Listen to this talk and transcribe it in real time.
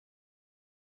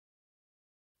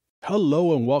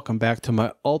Hello and welcome back to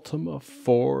my Ultima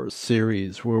 4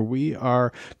 series, where we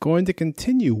are going to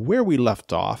continue where we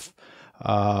left off.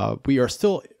 We are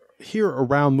still here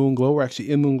around Moonglow. We're actually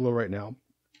in Moonglow right now.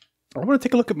 I want to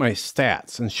take a look at my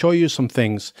stats and show you some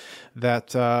things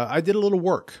that I did a little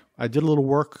work. I did a little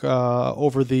work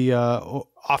over the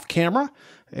off camera,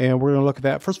 and we're going to look at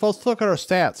that. First of all, let's look at our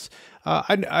stats.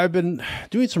 I've been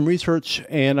doing some research,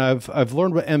 and I've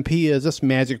learned what MP is. That's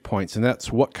magic points, and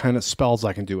that's what kind of spells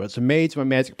I can do. As a mage, my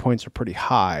magic points are pretty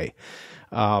high.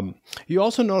 You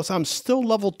also notice I'm still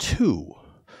level 2,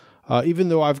 even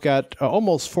though I've got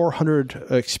almost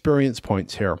 400 experience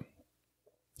points here.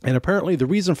 And apparently the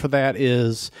reason for that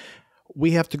is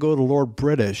we have to go to Lord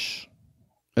British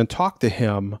and talk to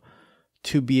him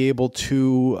to be able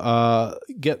to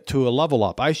get to a level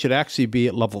up. I should actually be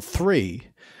at level 3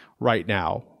 right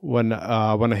now. When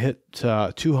I hit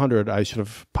 200, I should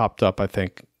have popped up, I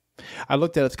think. I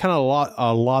looked at it. It's kind of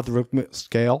a logarithmic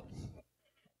scale,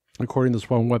 according to this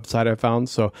one website I found.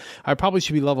 So I probably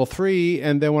should be level 3,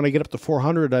 and then when I get up to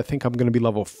 400, I think I'm going to be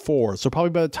level 4. So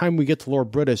probably by the time we get to Lord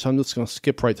British, I'm just going to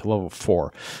skip right to level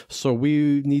 4. So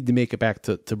we need to make it back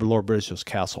to Lord British's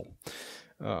castle.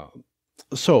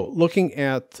 So looking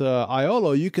at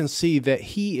Iolo, you can see that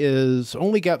he is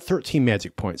only got 13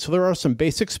 magic points. So there are some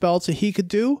basic spells that he could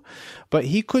do, but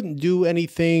he couldn't do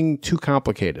anything too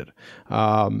complicated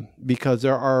because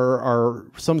there are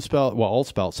some spells, well, all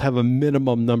spells have a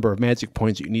minimum number of magic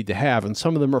points that you need to have, and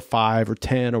some of them are 5 or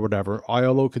 10 or whatever.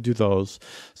 Iolo could do those.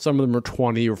 Some of them are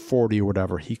 20 or 40 or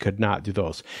whatever. He could not do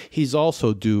those. He's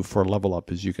also due for a level up,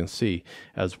 as you can see,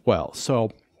 as well.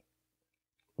 So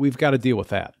we've got to deal with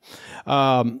that.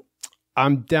 I'm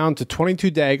down to 22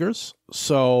 daggers,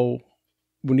 so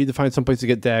we need to find someplace to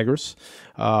get daggers.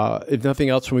 If nothing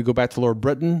else, when we go back to Lord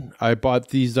Britain, I bought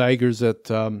these daggers at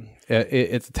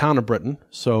the town of Britain,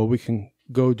 so we can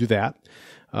go do that.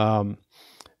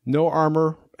 No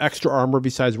armor, extra armor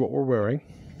besides what we're wearing.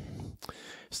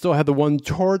 Still have the one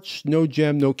torch, no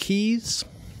gem, no keys.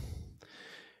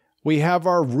 We have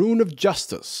our Rune of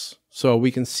Justice, so we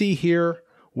can see here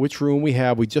which rune we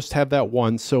have. We just have that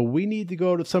one. So we need to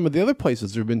go to some of the other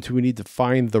places we've been to. We need to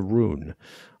find the rune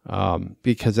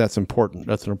because that's important.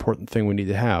 That's an important thing we need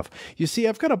to have. You see,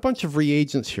 I've got a bunch of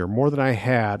reagents here, more than I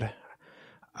had.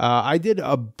 I did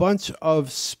a bunch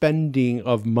of spending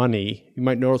of money. You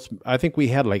might notice, I think we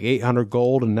had like 800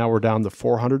 gold, and now we're down to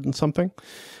 400 and something.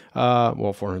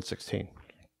 Well, 416.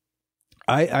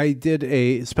 I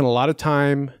spent a lot of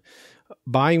time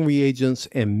buying reagents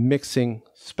and mixing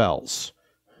spells.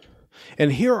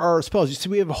 And here are our spells. You see,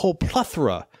 we have a whole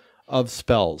plethora of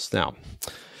spells now.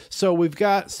 So we've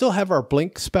still have our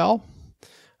blink spell.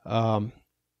 And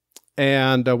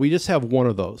we just have one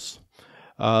of those.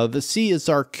 The C is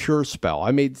our cure spell.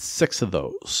 I made 6 of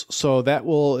those. So that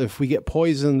will, if we get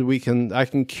poisoned, I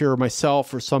can cure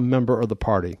myself or some member of the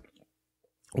party.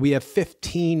 We have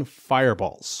 15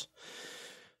 fireballs.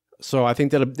 So I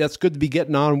think that's good to be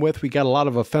getting on with. We got a lot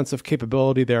of offensive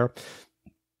capability there.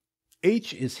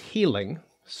 H is healing.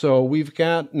 So we've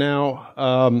got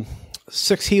now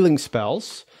 6 healing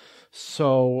spells.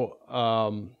 So,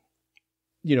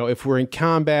 if we're in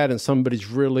combat and somebody's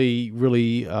really,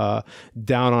 really down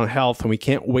on health and we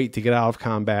can't wait to get out of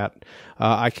combat,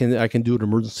 I can do an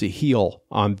emergency heal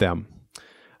on them.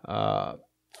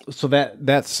 So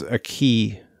that's a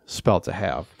key spell to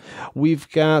have. We've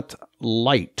got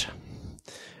light,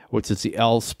 which is the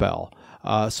L spell.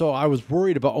 So I was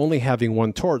worried about only having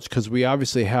one torch because we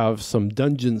obviously have some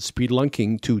dungeon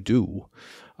spelunking to do.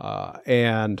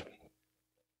 And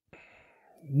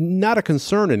not a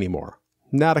concern anymore.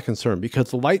 Not a concern because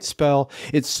the light spell,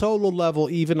 it's so low level,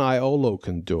 even Iolo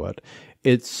can do it.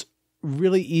 It's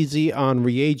really easy on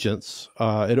reagents.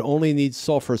 It only needs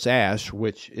sulfurous ash,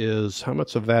 which is, how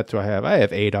much of that do I have? I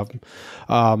have 8 of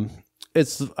them.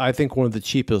 It's, I think, one of the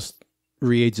cheapest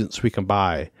reagents we can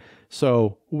buy.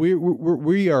 So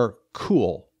we are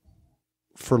cool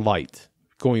for light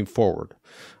going forward.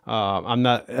 I'm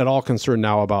not at all concerned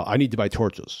now about, I need to buy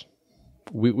torches.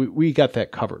 We got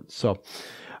that covered. So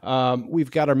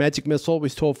we've got our magic missile. We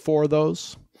still have 4 of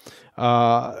those.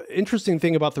 Interesting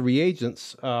thing about the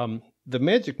reagents, the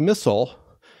magic missile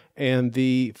and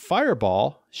the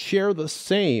fireball share the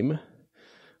same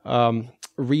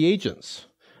reagents.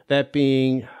 That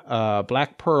being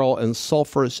black pearl and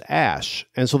sulfurous ash.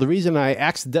 And so the reason I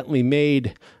accidentally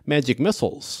made magic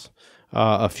missiles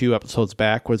a few episodes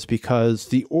back was because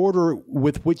the order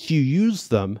with which you use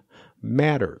them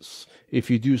matters. If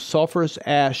you do sulfurous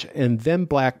ash and then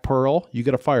black pearl, you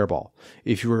get a fireball.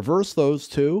 If you reverse those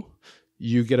two,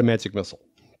 you get a magic missile.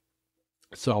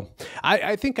 So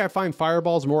I think I find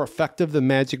fireballs more effective than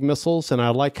magic missiles, and I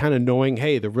like kind of knowing,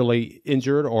 hey, they're really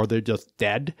injured or they're just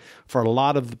dead. For a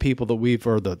lot of the people that we've,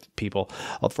 or the people,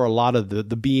 for a lot of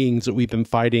the beings that we've been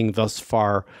fighting thus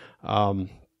far,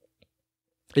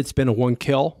 it's been a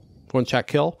one-shot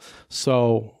kill.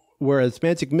 So whereas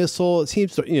magic missile, it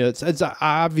seems to, it's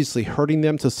obviously hurting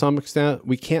them to some extent.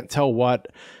 We can't tell what.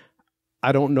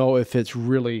 I don't know if it's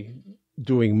really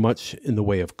doing much in the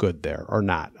way of good there or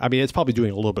not. I mean, it's probably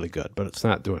doing a little bit of good, but it's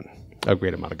not doing a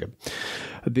great amount of good.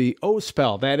 The O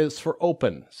spell, that is for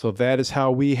open. So that is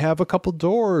how we have a couple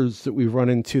doors that we run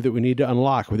into that we need to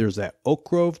unlock. There's that Oak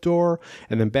Grove door,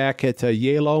 and then back at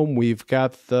Lycaeum, we've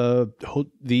got the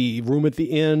room at the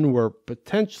inn where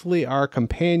potentially our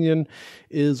companion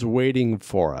is waiting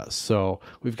for us. So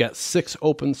we've got 6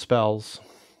 open spells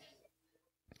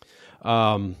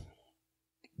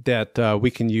that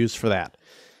we can use for that.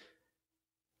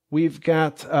 We've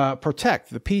got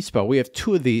Protect, the P spell. We have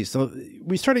 2 of these. So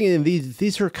we starting in these.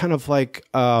 These are kind of like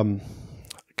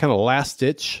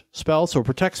last-ditch spells. So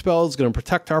Protect spell is going to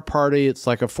protect our party. It's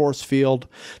like a force field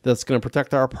that's going to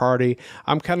protect our party.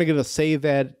 I'm kind of going to save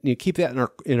that, keep that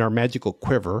in our magical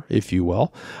quiver, if you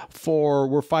will, for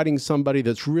we're fighting somebody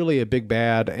that's really a big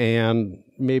bad and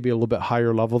maybe a little bit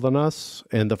higher level than us,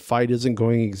 and the fight isn't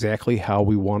going exactly how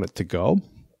we want it to go.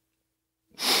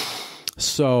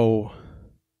 So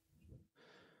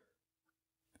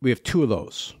we have 2 of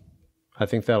those. I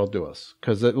think that'll do us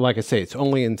because, like I say, it's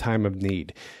only in time of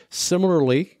need.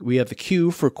 Similarly, we have the Q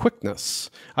for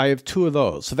quickness. I have 2 of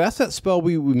those. So that's that spell.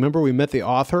 We remember we met the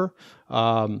author.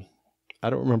 I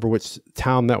don't remember which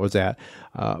town that was at,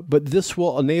 but this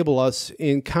will enable us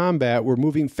in combat. We're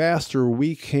moving faster.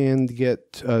 We can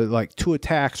get like 2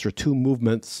 attacks or 2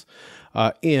 movements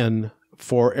in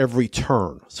for every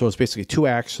turn. So it's basically 2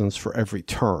 actions for every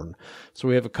turn. So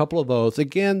we have a couple of those.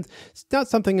 Again, it's not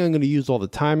something I'm going to use all the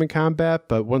time in combat,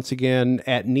 but once again,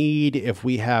 at need, if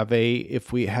we have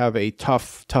a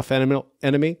tough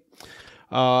enemy,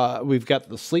 we've got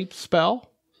the Sleep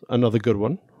spell, another good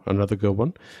one.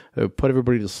 Put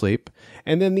everybody to sleep.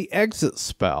 And then the Exit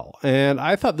spell. And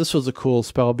I thought this was a cool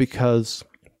spell because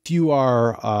if you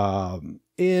are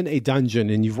in a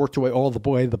dungeon and you've worked your way all the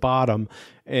way to the bottom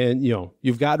and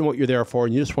you've gotten what you're there for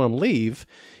and you just want to leave,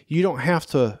 you don't have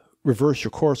to reverse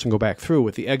your course and go back through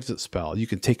with the Exit spell. You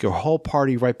can take your whole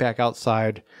party right back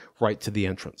outside, right to the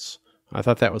entrance. I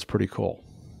thought that was pretty cool.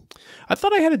 I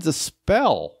thought I had a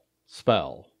Dispel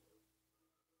spell.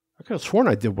 I could have sworn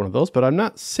I did one of those, but I'm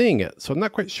not seeing it, so I'm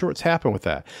not quite sure what's happened with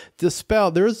that.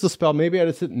 Dispel, there is Dispel. Maybe I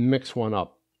just didn't mix one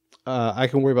up. I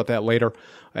can worry about that later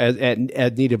as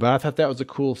needed, but I thought that was a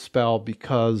cool spell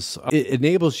because it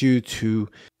enables you to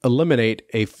eliminate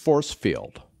a force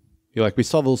field. We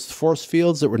saw those force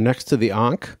fields that were next to the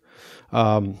Ankh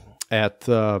at,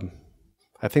 I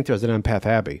think there was an Empath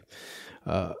Abbey.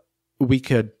 We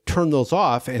could turn those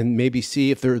off and maybe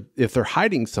see if they're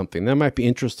hiding something. That might be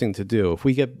interesting to do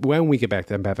when we get back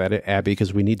to Empath Abbey,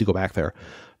 because we need to go back there.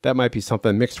 That might be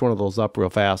something. Mix one of those up real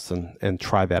fast and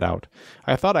try that out.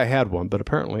 I thought I had one, but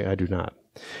apparently I do not.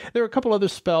 There are a couple other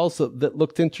spells that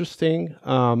looked interesting.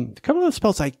 A couple of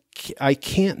spells I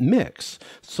can't mix.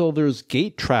 So there's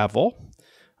Gate Travel,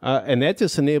 and that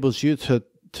just enables you to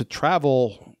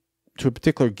travel to a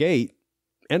particular gate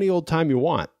any old time you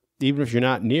want, even if you're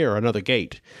not near another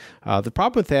gate. The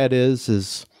problem with that is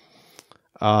the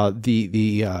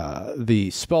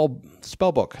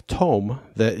spellbook tome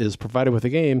that is provided with the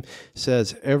game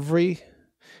says every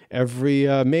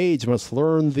mage must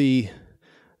learn the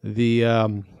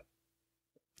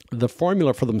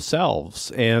formula for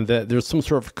themselves, and that there's some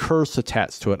sort of curse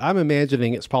attached to it. I'm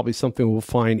imagining it's probably something we'll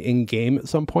find in game at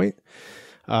some point.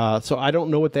 So I don't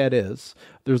know what that is.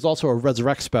 There's also a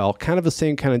Resurrect spell, kind of the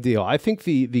same kind of deal. I think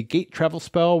the Gate Travel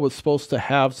spell was supposed to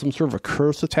have some sort of a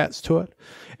curse attached to it.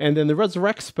 And then the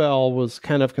Resurrect spell was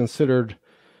kind of considered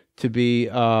to be...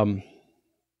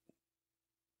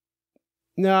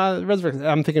 Resurrect,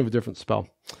 I'm thinking of a different spell.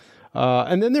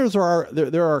 And then there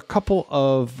are a couple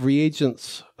of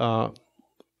reagents, one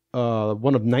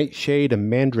of Nightshade and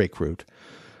Mandrake Root.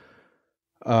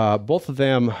 Both of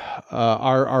them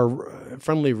our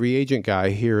friendly reagent guy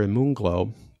here in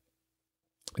Moonglow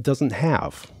doesn't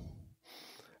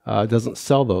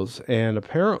sell those, and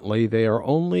apparently they are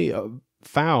only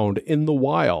found in the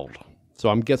wild. So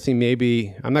I'm guessing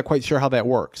I'm not quite sure how that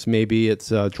works. Maybe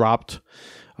it's dropped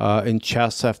in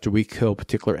chests after we kill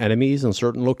particular enemies in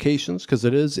certain locations, because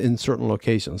it is in certain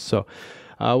locations. So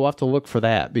we'll have to look for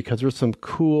that, because there's some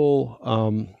cool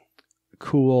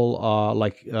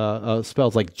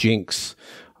spells like Jinx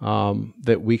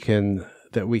that we can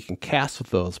that we can cast with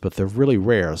those, but they're really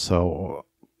rare. So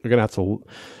we're gonna have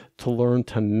to learn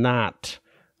to not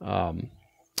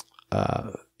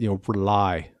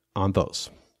rely on those.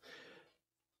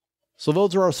 So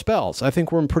those are our spells. I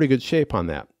think we're in pretty good shape on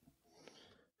that.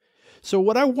 So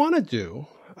what I want to do,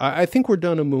 I think we're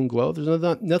done in Moonglow.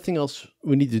 There's nothing else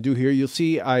we need to do here. You'll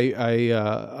see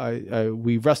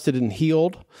we rested and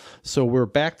healed. So we're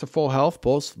back to full health,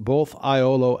 both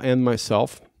Iolo and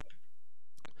myself.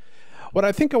 What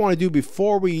I think I want to do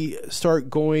before we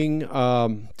start going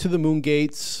to the Moon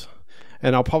Gates,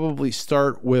 and I'll probably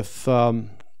start with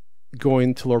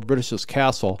going to Lord British's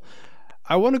castle,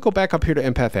 I want to go back up here to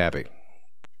Empath Abbey.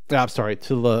 I'm sorry,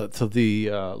 to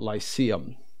the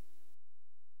Lyceum.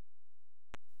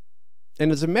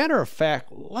 And as a matter of fact,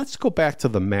 let's go back to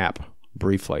the map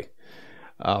briefly.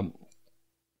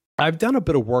 I've done a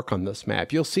bit of work on this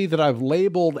map. You'll see that I've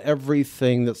labeled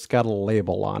everything that's got a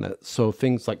label on it. So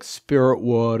things like Spirit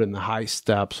Wood and the High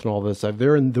Steps and all this,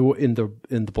 they're in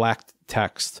the black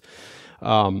text.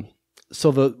 So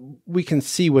that we can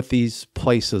see what these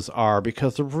places are,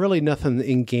 because there's really nothing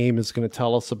in game is going to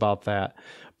tell us about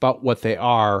what they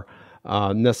are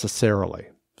necessarily.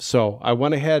 So I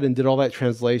went ahead and did all that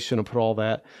translation and put all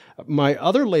that. My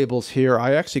other labels here,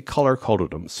 I actually color-coded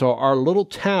them. So our little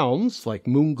towns like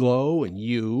Moonglow and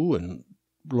Yew and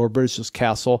Lord British's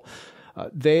castle,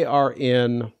 they are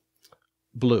in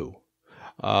blue.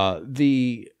 I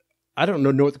don't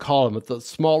know what to call them, but the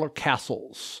smaller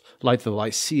castles like the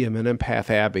Lyceum and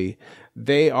Empath Abbey,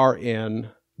 they are in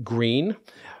green.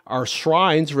 Our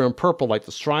shrines are in purple, like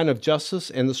the Shrine of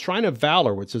Justice and the Shrine of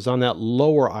Valor, which is on that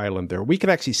lower island there. We can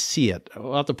actually see it.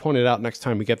 I'll have to point it out next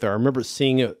time we get there. I remember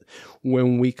seeing it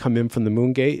when we come in from the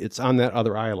Moon Gate. It's on that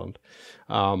other island.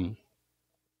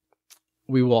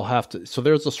 We will have to... So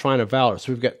there's the Shrine of Valor.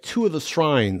 So we've got 2 of the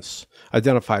shrines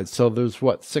identified. So there's,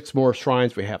 6 more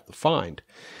shrines we have to find.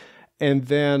 And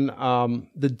then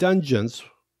the dungeons,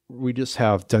 we just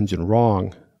have Dungeon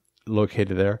Wrong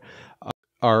located there,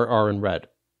 are in red.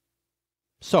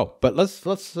 So, but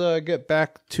let's get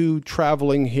back to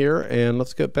traveling here, and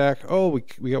let's get back. Oh, we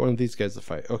got one of these guys to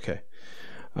fight. Okay.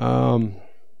 How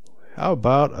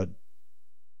about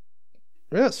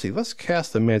let's see. Let's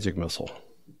cast a magic missile.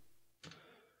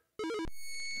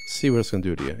 See what it's going to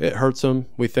do to you. It hurts him,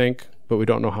 we think, but we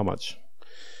don't know how much.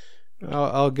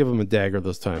 I'll give him a dagger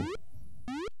this time.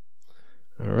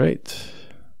 All right.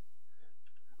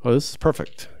 Oh, this is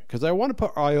perfect. Because I want to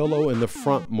put Iolo in the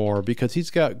front more, because he's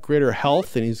got greater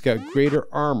health and he's got greater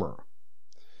armor.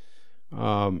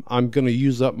 I'm going to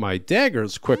use up my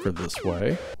daggers quicker this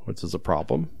way, which is a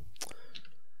problem.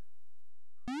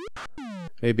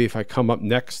 Maybe if I come up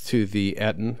next to the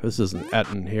Etten. This is an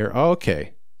Etten here.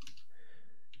 Okay.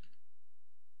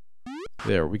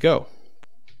 There we go.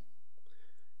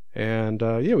 And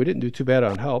yeah, we didn't do too bad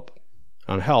on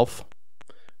health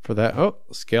for that. Oh,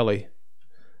 Skelly.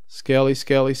 Skelly. I'm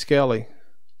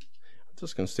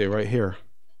just going to stay right here.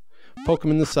 Poke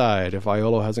him in the side if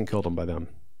Iolo hasn't killed him by then.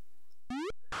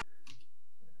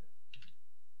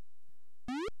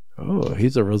 Oh,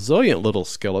 he's a resilient little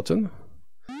skeleton.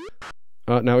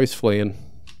 Now he's fleeing.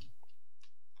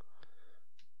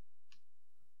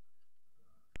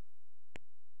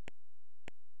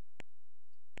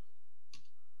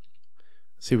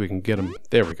 See if we can get him.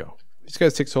 There we go. These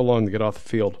guys take so long to get off the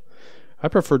field. I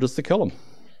prefer just to kill him.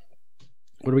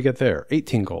 What do we get there?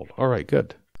 18 gold. All right,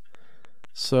 good.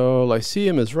 So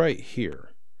Lyceum is right here.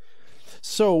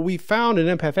 So we found in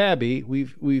Empath Abbey,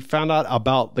 we found out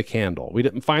about the candle. We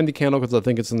didn't find the candle because I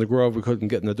think it's in the grove. We couldn't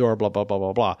get in the door, blah, blah, blah,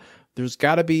 blah, blah. There's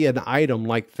got to be an item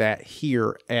like that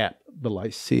here at the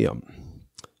Lyceum.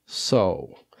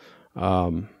 So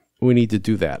we need to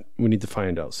do that. We need to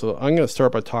find out. So I'm going to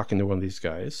start by talking to one of these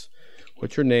guys.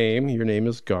 What's your name? Your name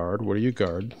is Guard. What are you,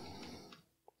 Guard?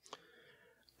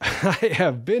 I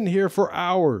have been here for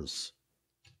hours.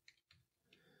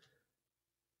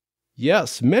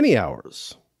 Yes, many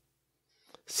hours.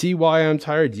 See why I'm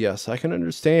tired? Yes, I can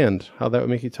understand how that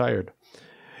would make you tired.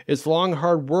 It's long,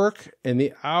 hard work, and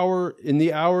it's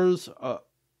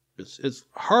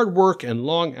hard work and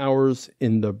long hours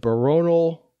in the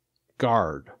Baronal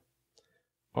Guard.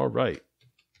 All right.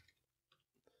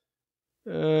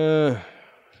 I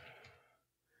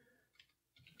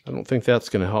don't think that's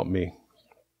going to help me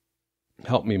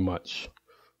much.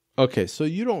 Okay, so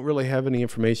you don't really have any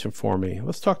information for me.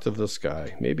 Let's talk to this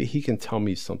guy. Maybe he can tell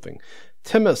me something.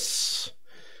 Timus,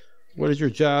 what is your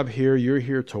job here? You're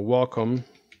here to welcome.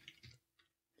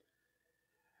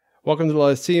 Welcome to the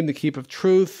Lyceum, the Keep of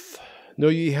Truth. Know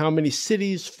ye how many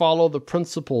cities follow the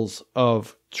principles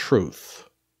of truth?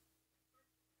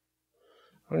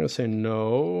 I'm going to say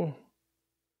no.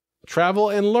 Travel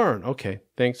and learn. Okay,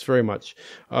 thanks very much.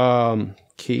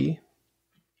 Key.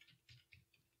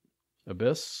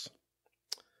 Abyss.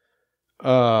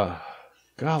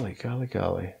 Golly.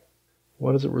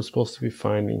 What is it we're supposed to be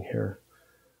finding here?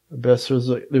 Abyss,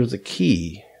 there's a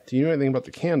key. Do you know anything about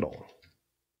the candle?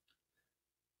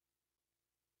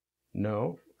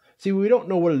 No. See, we don't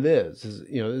know what it is.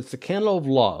 It's the candle of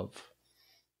love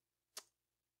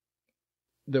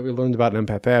that we learned about in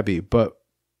Empath Abbey, but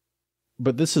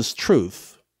this is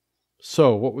truth.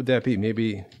 So what would that be?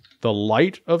 Maybe the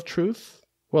light of truth?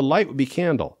 Well, light would be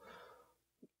candle.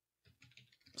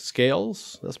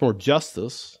 Scales? That's more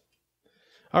justice.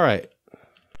 All right.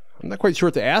 I'm not quite sure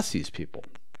what to ask these people.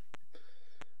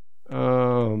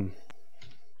 I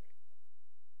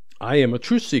am a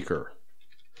truth seeker.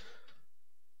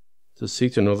 To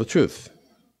seek to know the truth.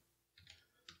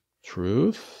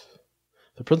 Truth.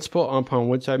 The principle upon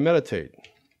which I meditate.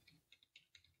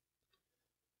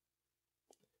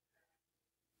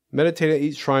 Meditate at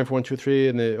each shrine for 1, 2, 3,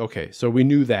 and okay, so we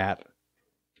knew that.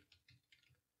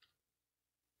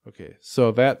 Okay,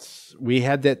 so we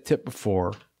had that tip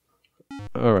before.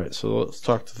 All right, so let's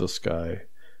talk to this guy.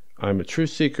 I'm a truth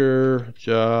seeker,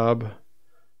 job,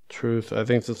 truth. I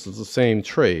think this is the same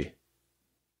tree.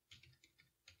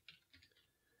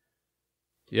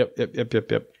 Yep.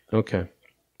 Okay.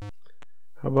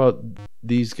 How about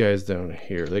these guys down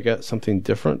here? They got something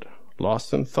different.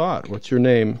 Lost in thought. What's your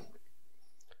name?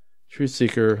 Truth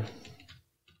seeker.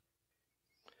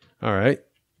 All right.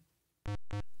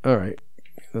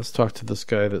 Let's talk to this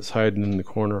guy that's hiding in the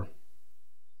corner.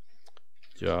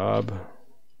 Job.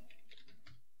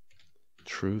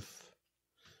 Truth.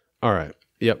 All right.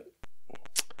 Yep.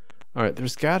 All right.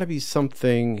 There's got to be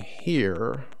something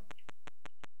here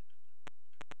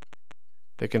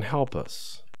that can help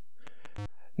us.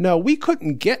 No, we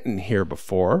couldn't get in here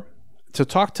before to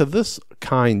talk to this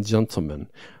kind gentleman.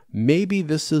 Maybe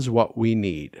this is what we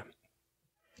need.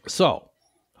 So,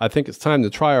 I think it's time to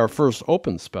try our first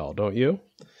open spell, don't you?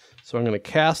 So I'm going to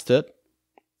cast it.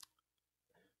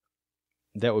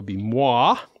 That would be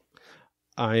moi.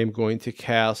 I am going to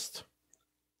cast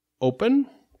open.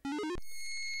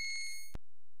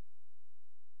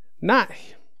 Not.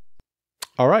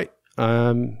 All right.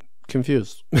 I'm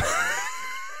confused.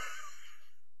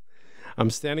 I'm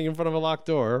standing in front of a locked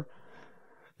door.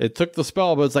 It took the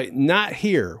spell, but it's like, not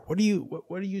here. What are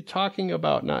you talking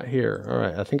about? Not here. All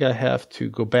right. I think I have to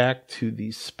go back to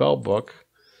the spell book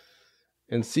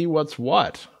and see what's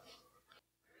what.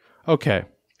 Okay.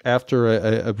 After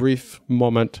a brief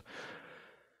moment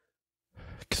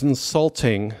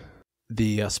consulting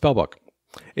the spell book,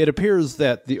 it appears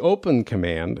that the open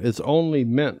command is only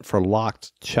meant for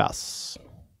locked chests,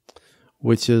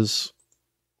 which is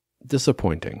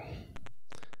disappointing.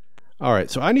 All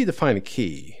right, so I need to find a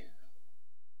key.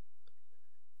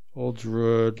 Old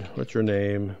Druid, what's your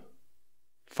name?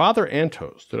 Father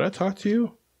Antos, did I talk to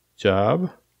you? Job.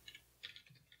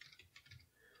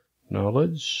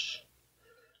 Knowledge.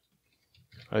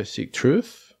 I seek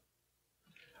truth.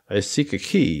 I seek a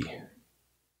key.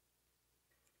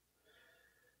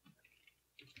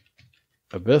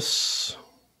 Abyss.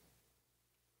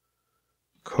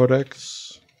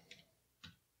 Codex.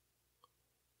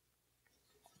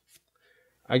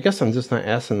 I guess I'm just not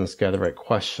asking this guy the right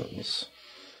questions.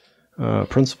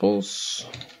 Principles.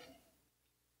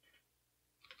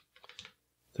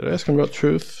 Did I ask him about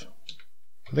truth?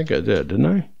 I think I did, didn't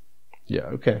I? Yeah,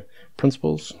 okay.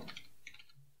 Principles.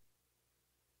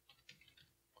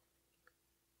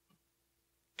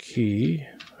 Key.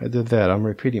 I did that. I'm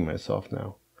repeating myself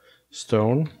now.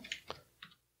 Stone.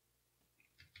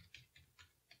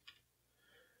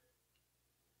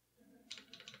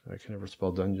 I can never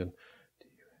spell dungeon.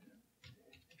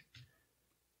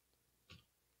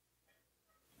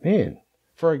 Man,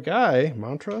 for a guy,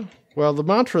 mantra? Well, the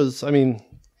mantras, I mean,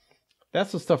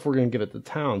 that's the stuff we're going to get at the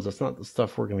towns. That's not the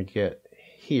stuff we're going to get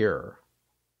here.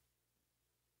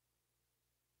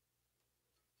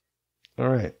 All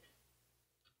right.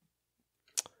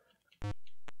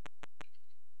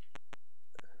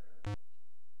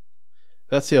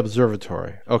 That's the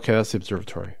observatory. Okay, that's the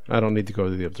observatory. I don't need to go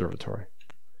to the observatory.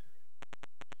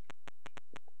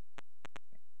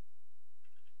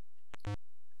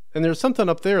 And there's something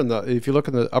up there if you look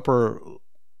in the upper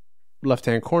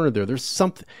left-hand corner there's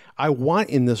something I want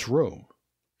in this room.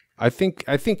 I think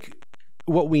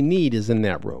what we need is in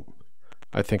that room.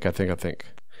 I think.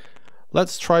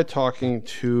 Let's try talking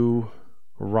to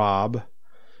Rob.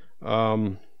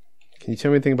 Can you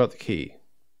tell me anything about the key?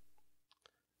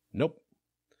 Nope.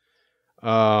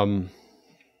 Can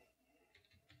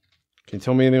you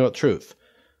tell me anything about truth?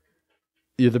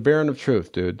 You're the Baron of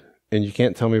Truth, dude. and you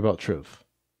can't tell me about truth.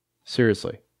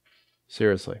 Seriously.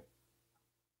 Seriously.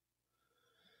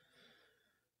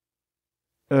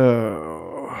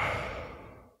 Oh.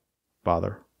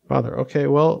 Bother. Okay,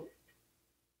 well.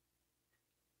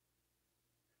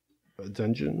 A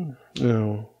dungeon?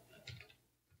 No.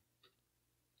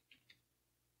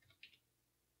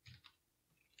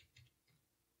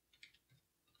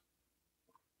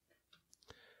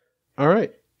 All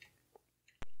right.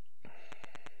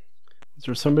 Is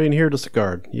there somebody in here? Just a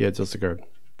guard. Yeah, just a guard.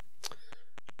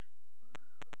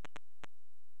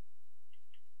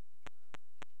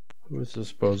 Who is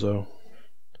this bozo?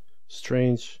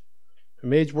 Strange. A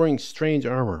mage wearing strange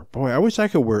armor. Boy, I wish I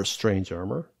could wear strange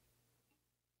armor.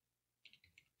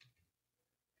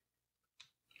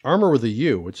 Armor with a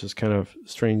U, which is kind of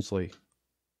strangely.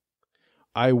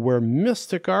 I wear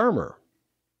mystic armor.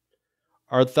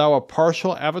 Art thou a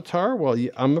partial avatar? Well,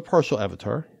 I'm a partial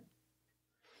avatar.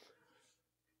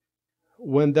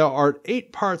 When thou art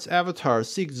 8 parts avatar,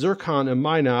 seek Zircon and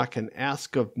Minok and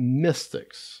ask of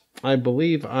mystics. I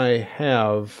believe I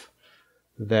have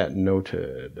that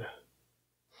noted.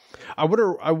 I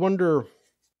wonder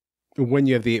when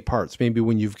you have the 8 parts. Maybe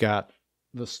when you've got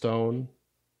the stone.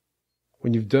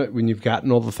 When you've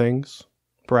gotten all the things,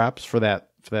 perhaps for that.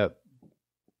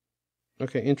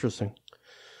 Okay, interesting.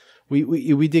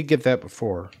 We did get that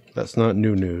before. That's not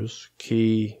new news.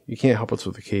 Key. You can't help us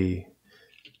with the key.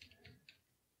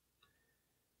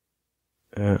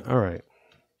 All right.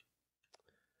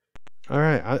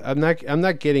 I'm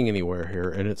not getting anywhere here,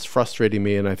 and it's frustrating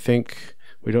me. And I think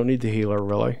we don't need the healer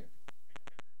really.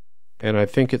 And I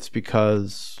think it's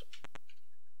because.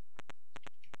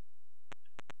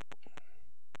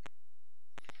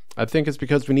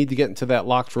 We need to get into that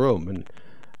locked room, and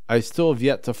I still have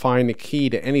yet to find a key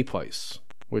to any place,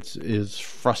 which is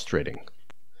frustrating.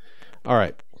 All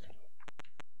right.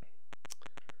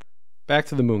 Back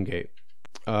to the Moongate.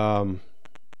 Because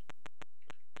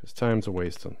time's a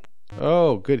wasting.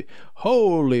 Oh, good.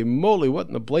 Holy moly, what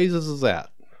in the blazes is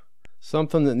that?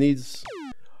 Something that needs...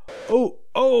 Oh,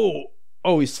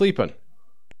 he's sleeping.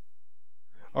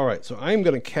 All right, so I'm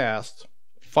going to cast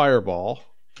Fireball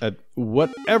at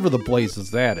whatever the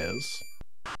blazes that is.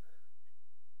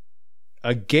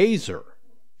 A gazer.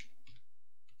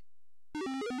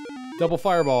 Double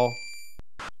fireball.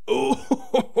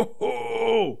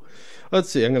 Oh, let's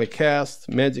see. I'm going to cast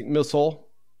magic missile.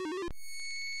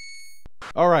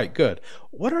 All right, good.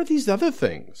 What are these other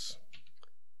things?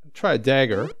 Try a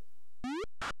dagger.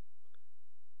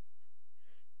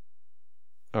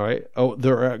 All right. Oh,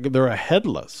 they're a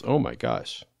headless. Oh my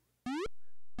gosh.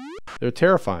 They're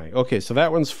terrifying. Okay, so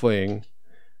that one's fleeing.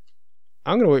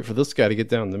 I'm going to wait for this guy to get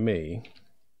down to me.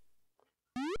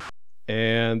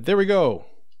 And there we go.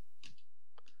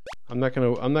 I'm not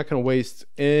going to waste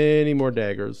any more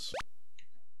daggers.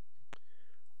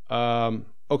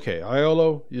 Okay,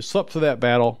 Iolo, you slept through that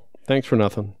battle. Thanks for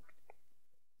nothing.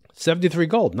 73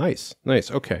 gold. Nice.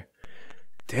 Okay.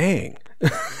 Dang.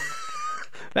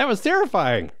 That was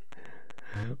terrifying.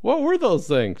 What were those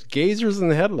things? Gazers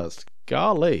and headless.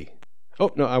 Golly. Oh,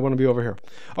 no, I want to be over here.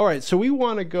 All right, so we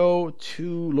want to go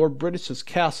to Lord British's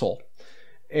castle.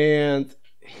 And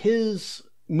his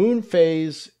moon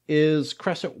phase is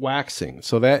crescent waxing.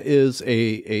 So that is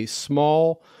a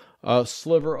small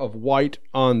sliver of white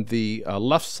on the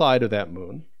left side of that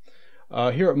moon.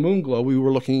 Here at Moonglow, we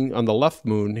were looking on the left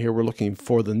moon. Here we're looking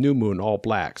for the new moon, all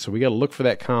black. So we got to look for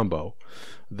that combo.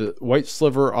 The white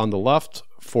sliver on the left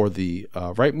for the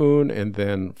right moon, and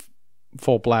then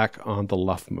full black on the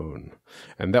left moon.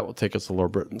 And that will take us to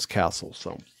Lord Britain's castle.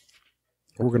 So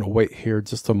we're going to wait here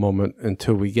just a moment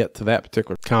until we get to that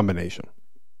particular combination.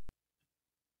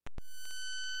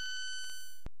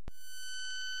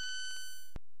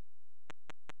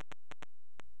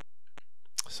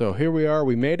 So here we are.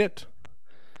 We made it.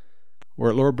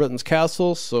 We're at Lord Britain's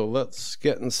castle. So let's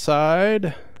get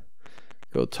inside.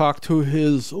 Go talk to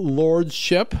his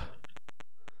lordship.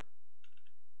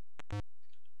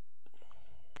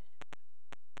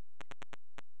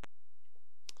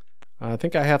 I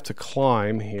think I have to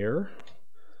climb here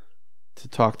to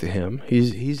talk to him.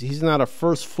 He's not a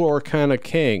first floor kind of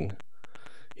king.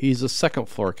 He's a second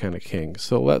floor kind of king.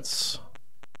 So let's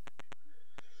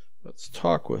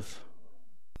talk with.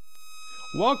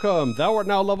 Welcome. Thou art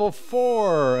now level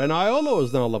 4, and Iolo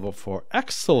is now level 4.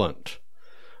 Excellent.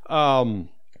 Know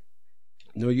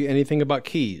you anything about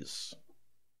keys?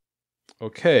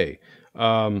 Okay.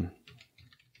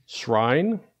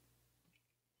 Shrine.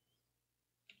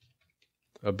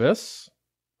 Abyss.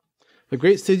 The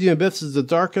Great Stygian Abyss is the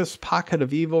darkest pocket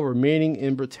of evil remaining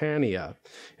in Britannia.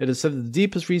 It is said that the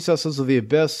deepest recesses of the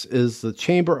abyss is the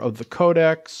chamber of the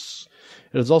Codex.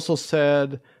 It is also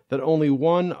said that only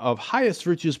one of highest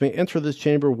virtues may enter this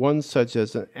chamber, one such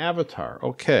as an avatar.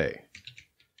 Okay.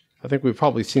 I think we've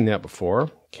probably seen that before.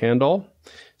 Candle.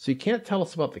 So you can't tell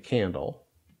us about the candle.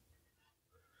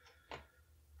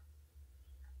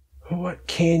 What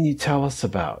can you tell us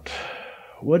about?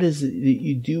 What is it that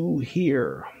you do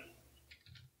here?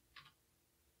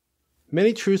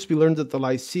 Many truths be learned at the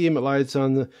Lyceum. It lies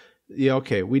on the... Yeah,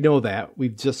 okay, we know that.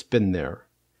 We've just been there.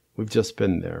 We've just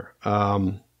been there.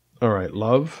 All right,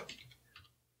 love.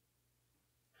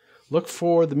 Look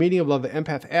for the meaning of love at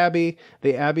Empath Abbey.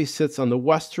 The abbey sits on the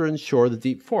western shore of the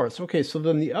deep forest. Okay, so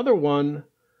then the other one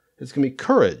is going to be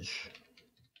courage.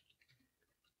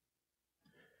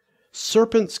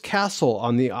 Serpent's Castle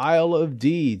on the Isle of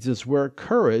Deeds is where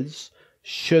courage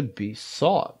should be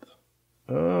sought.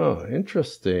 Oh,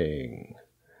 interesting.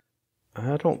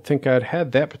 I don't think I'd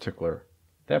had that particular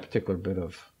bit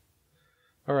of...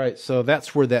 All right, so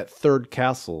that's where that third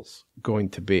castle's going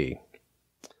to be.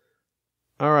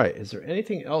 All right, is there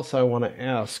anything else I want to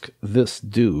ask this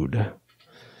dude?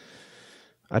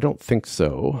 I don't think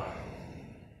so.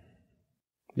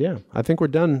 Yeah, I think we're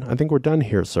done. I think we're done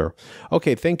here, sir.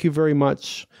 Okay, thank you very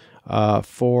much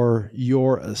for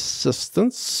your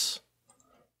assistance.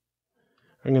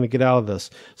 I'm going to get out of this.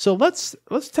 So let's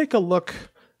take a look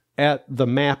at the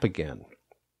map again.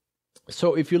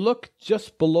 So if you look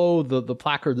just below the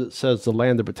placard that says the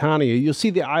land of Britannia, you'll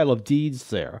see the Isle of Deeds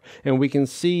there. And we can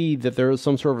see that there is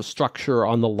some sort of a structure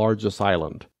on the largest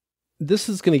island. This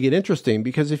is going to get interesting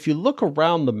because if you look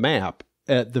around the map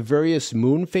at the various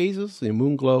moon phases, the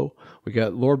moon glow, we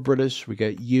got Lord British, we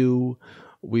got you,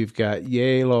 we've got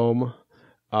Lycaeum,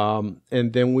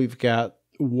 and then we've got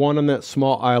one on that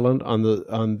small island on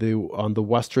the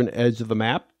western edge of the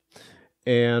map,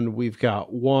 and we've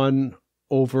got one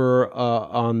over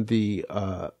on the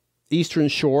eastern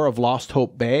shore of Lost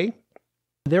Hope Bay.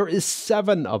 There is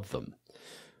 7 of them.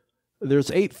 There's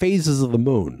 8 phases of the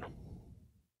moon.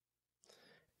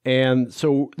 And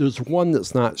so there's one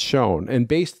that's not shown.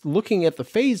 And looking at the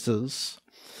phases,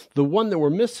 the one that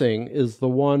we're missing is the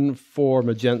one for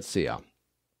Magentia,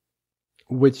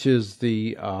 which is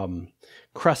the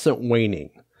crescent waning,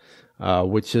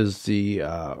 which is the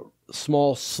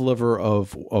small sliver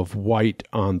of white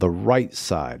on the right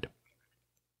side.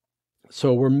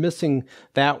 So we're missing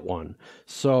that one.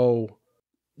 So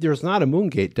there's not a moon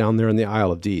gate down there in the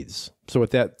Isle of Deeds. So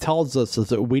what that tells us is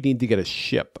that we need to get a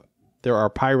ship. There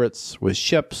are pirates with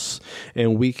ships,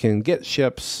 and we can get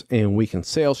ships, and we can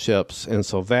sail ships. And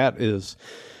so that is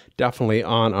definitely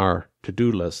on our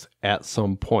to-do list at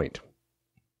some point.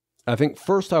 I think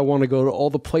first I want to go to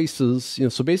all the places,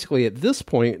 so basically at this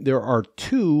point, there are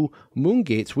 2 moon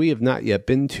gates we have not yet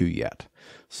been to yet.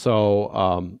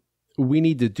 So we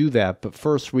need to do that, but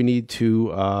first we need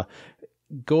to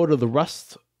go to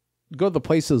the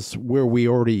places where we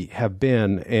already have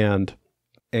been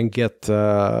and get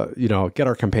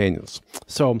our companions.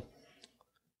 So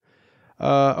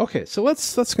okay, so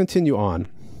let's continue on.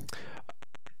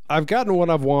 I've gotten what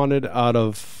I've wanted out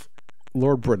of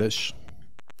Lord British.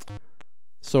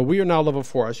 So we are now level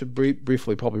 4. I should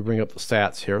briefly probably bring up the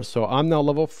stats here. So I'm now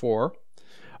level 4.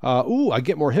 I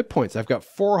get more hit points. I've got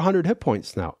 400 hit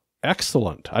points now.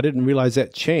 Excellent. I didn't realize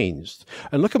that changed.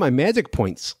 And look at my magic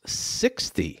points,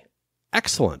 60.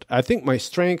 Excellent. I think my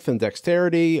strength and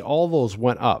dexterity, all those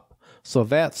went up. So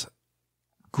that's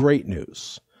great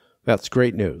news. That's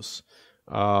great news.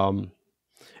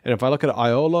 And if I look at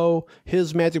Iolo,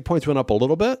 his magic points went up a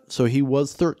little bit. So he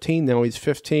was 13, now he's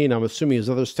 15. I'm assuming his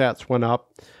other stats went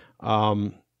up.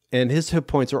 And his hit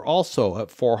points are also at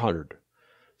 400.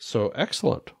 So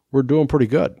excellent. We're doing pretty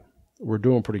good. We're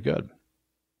doing pretty good.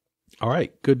 All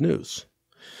right, good news.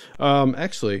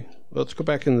 Actually, let's go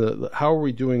back in how are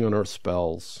we doing on our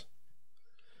spells?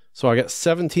 So I got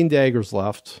 17 daggers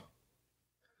left.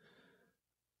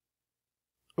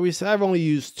 I've only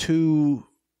used two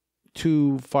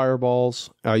fireballs.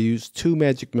 I used 2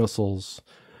 magic missiles.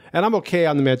 And I'm okay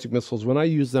on the magic missiles. When I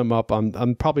use them up,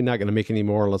 I'm probably not going to make any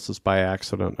more unless it's by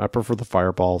accident. I prefer the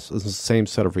fireballs. It's the same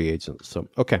set of reagents. So,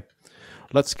 okay.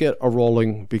 Let's get a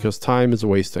rolling because time is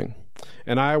wasting.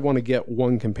 And I want to get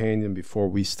one companion before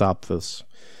we stop this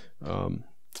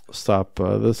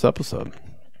this episode.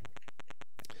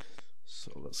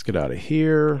 So let's get out of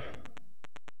here.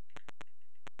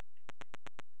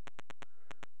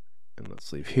 And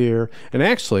let's leave here. And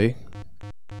actually,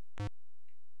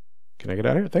 can I get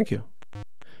out of here? Thank you.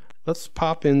 Let's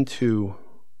pop into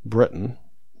Britain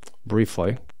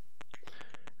briefly.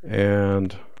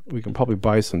 And We can probably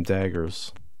buy some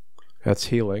daggers. That's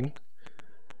healing.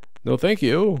 No, thank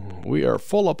you. We are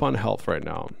full up on health right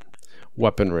now.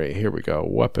 Weaponry. Here we go.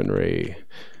 Weaponry.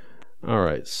 All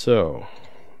right, so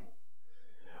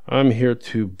I'm here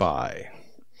to buy.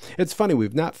 It's funny,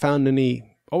 we've not found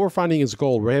any. All we're finding is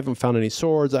gold. We haven't found any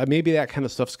swords. Maybe that kind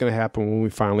of stuff's going to happen when we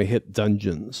finally hit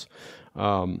dungeons.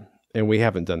 And we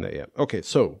haven't done that yet. Okay,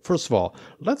 so first of all,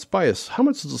 let's buy a. How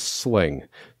much is a sling?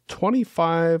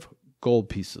 25 gold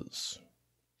pieces.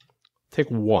 Take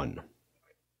one.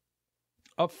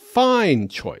 A fine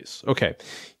choice. Okay.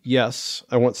 Yes,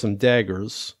 I want some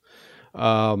daggers.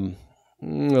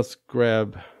 Let's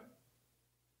grab.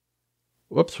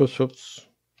 Whoops.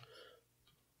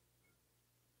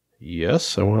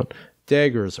 Yes, I want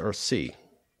daggers are C.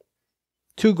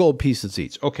 2 gold pieces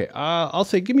each. Okay, I'll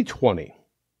say give me 20.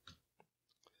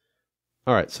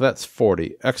 All right, so that's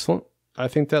 40. Excellent. I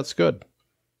think that's good.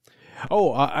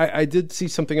 Oh, I did see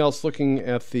something else looking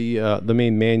at the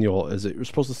main manual. Is it you're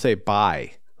supposed to say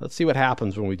buy? Let's see what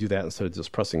happens when we do that instead of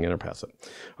just pressing enter past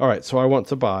it. All right, so I want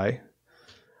to buy.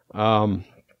 How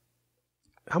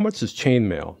much is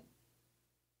chainmail?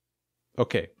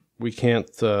 Okay, we can't.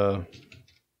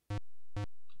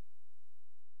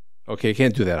 Okay, you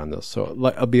can't do that on this. So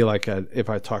it'll be like if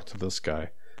I talk to this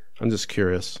guy. I'm just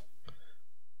curious.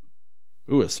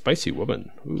 Ooh, a spicy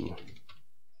woman. Ooh.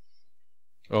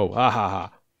 Oh, ha ha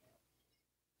ha.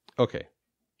 Okay.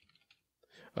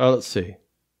 Let's see.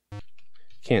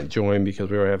 Can't join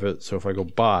because we already have it. So if I go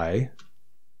buy, it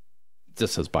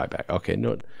just says buy back. Okay,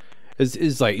 no.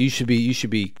 It's like you should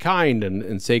be kind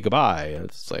and say goodbye.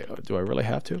 It's like, oh, do I really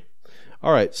have to?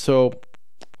 All right, so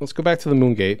let's go back to the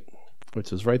moon gate,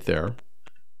 which is right there.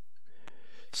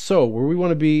 So where we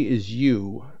want to be is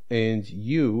U, and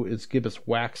U is gibbous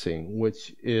waxing,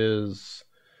 which is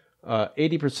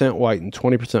 80% white and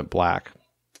 20% black.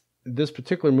 This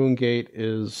particular moon gate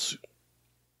is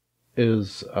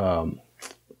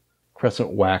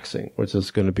crescent waxing, which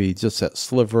is going to be just that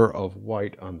sliver of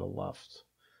white on the left.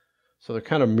 So they're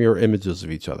kind of mirror images of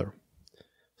each other.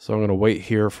 So I'm going to wait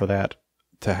here for that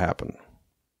to happen.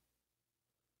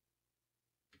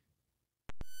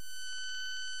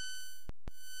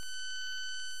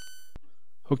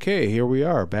 Okay, here we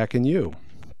are, back in U.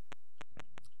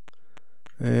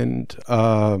 And,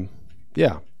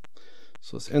 yeah.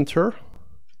 So let's enter.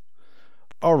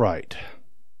 All right.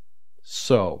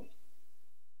 So,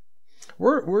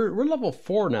 we're level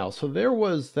 4 now. So there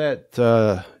was that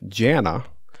Jana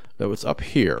that was up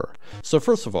here. So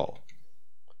first of all,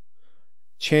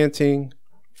 chanting,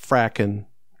 frackin',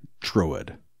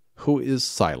 druid, who is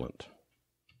silent.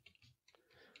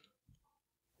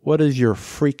 What is your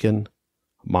freaking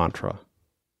mantra?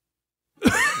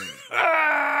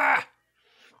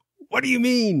 What do you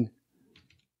mean?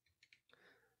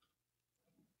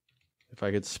 If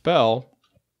I could spell.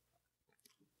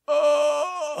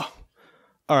 Oh!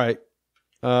 All right.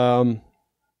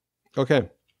 Okay.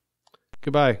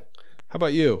 Goodbye. How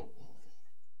about you?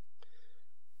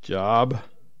 Job.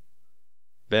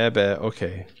 Bebe.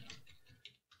 Okay.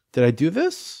 Did I do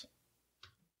this?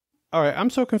 All right. I'm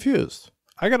so confused.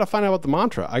 I got to find out about the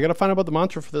mantra. I got to find out about the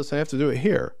mantra for this. I have to do it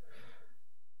here.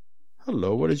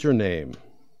 Hello. What is your name?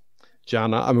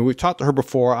 Jana. I mean, we've talked to her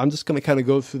before. I'm just going to kind of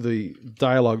go through the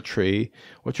dialogue tree.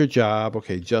 What's your job?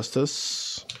 Okay.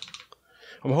 Justice.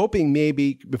 I'm hoping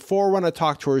maybe before when I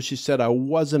talked to her, she said I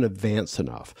wasn't advanced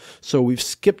enough. So we've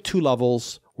skipped 2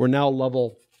 levels. We're now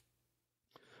level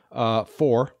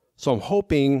 4. So I'm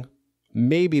hoping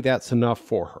maybe that's enough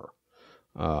for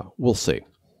her. We'll see.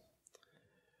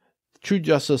 True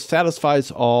justice satisfies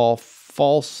all,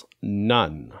 false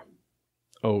none.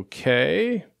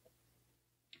 Okay.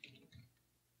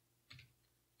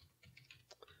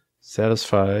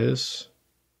 Satisfies.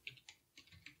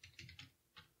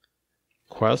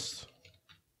 Quest.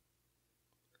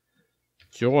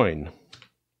 Join.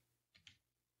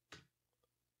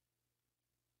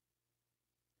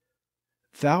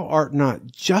 Thou art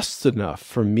not just enough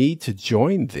for me to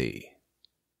join thee.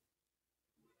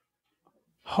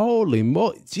 Holy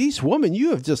moly. Geez, woman,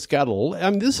 you have just got I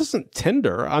mean, this isn't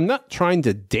Tinder. I'm not trying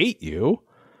to date you.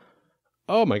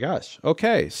 Oh my gosh.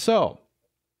 Okay, so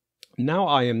now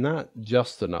I am not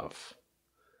just enough.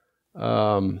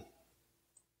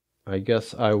 I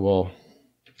guess I will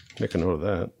make a note of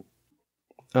that.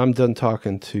 I'm done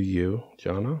talking to you,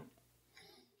 Jana.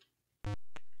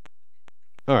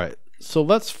 All right, so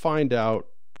let's find out.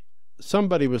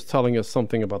 Somebody was telling us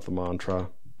something about the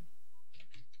mantra.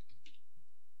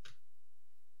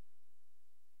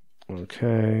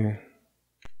 Okay.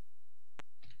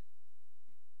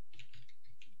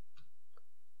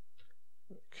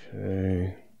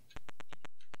 Okay.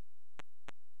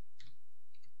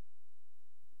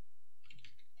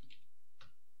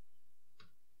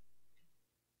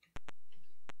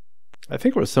 I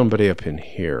think it was somebody up in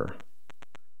here.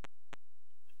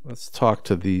 Let's talk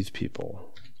to these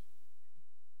people.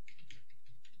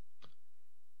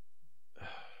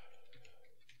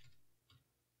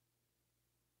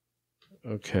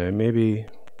 Okay, maybe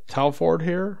Talford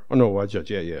here? Oh, no,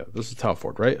 yeah. This is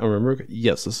Talford, right? I remember.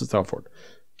 Yes, this is Talford.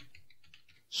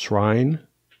 Shrine.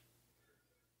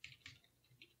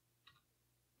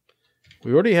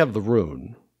 We already have the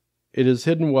rune. It is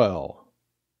hidden well.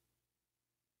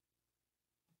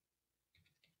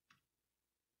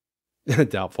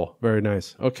 Doubtful. Very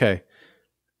nice. Okay.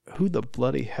 Who the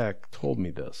bloody heck told me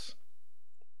this?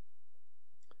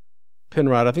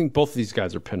 Pinrod. I think both of these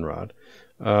guys are Pinrod.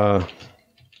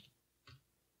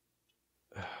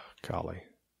 Golly.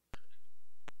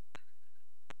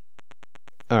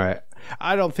 All right.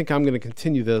 I don't think I'm going to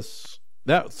continue this.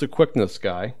 That's the quickness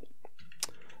guy.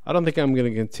 I don't think I'm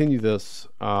going to continue this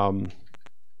on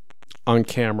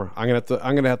camera. I'm going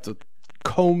to have to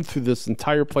comb through this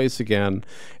entire place again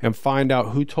and find out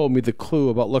who told me the clue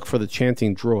about look for the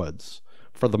chanting druids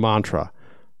for the mantra.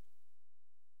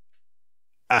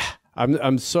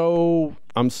 I'm so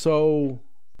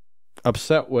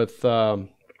upset with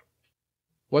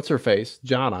what's her face,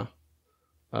 Jana,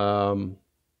 and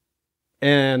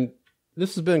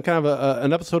this has been kind of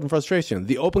an episode in frustration.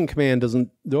 The open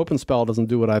spell doesn't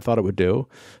do what I thought it would do,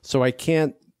 so I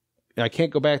can't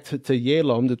go back to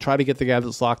Yalom to try to get the guy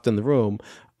that's locked in the room.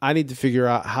 I need to figure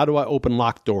out how do I open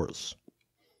locked doors.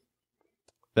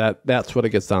 That's what it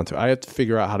gets down to. I have to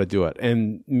figure out how to do it.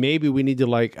 And maybe we need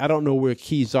to I don't know where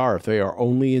keys are. If they are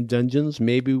only in dungeons,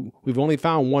 maybe we've only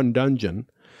found one dungeon.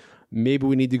 Maybe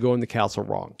we need to go in the castle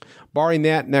wrong. Barring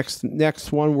that, next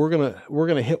one, we're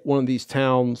gonna hit one of these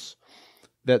towns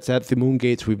that's at the moon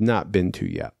gates we've not been to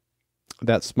yet.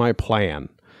 That's my plan.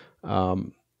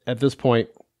 At this point,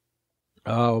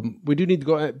 we do need to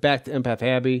go back to Empath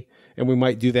Abbey, and we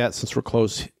might do that since we're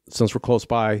close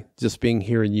by, just being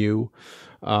here in you.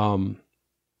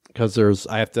 Because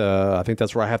I think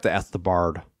that's where I have to ask the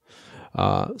bard.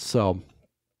 So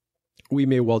we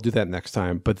may well do that next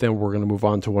time, but then we're going to move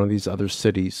on to one of these other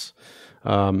cities,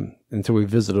 until we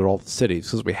visited all the cities,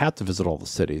 because we have to visit all the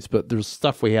cities, but there's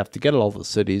stuff we have to get at all the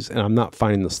cities, and I'm not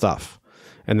finding the stuff.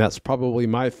 And that's probably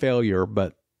my failure,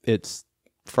 but it's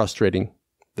frustrating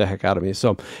the heck out of me.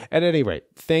 So at any rate,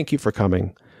 thank you for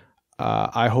coming.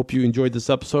 I hope you enjoyed this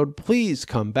episode. Please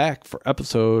come back for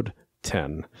episode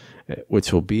 10,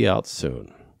 which will be out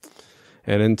soon.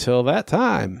 And until that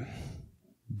time,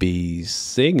 be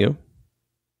seeing you.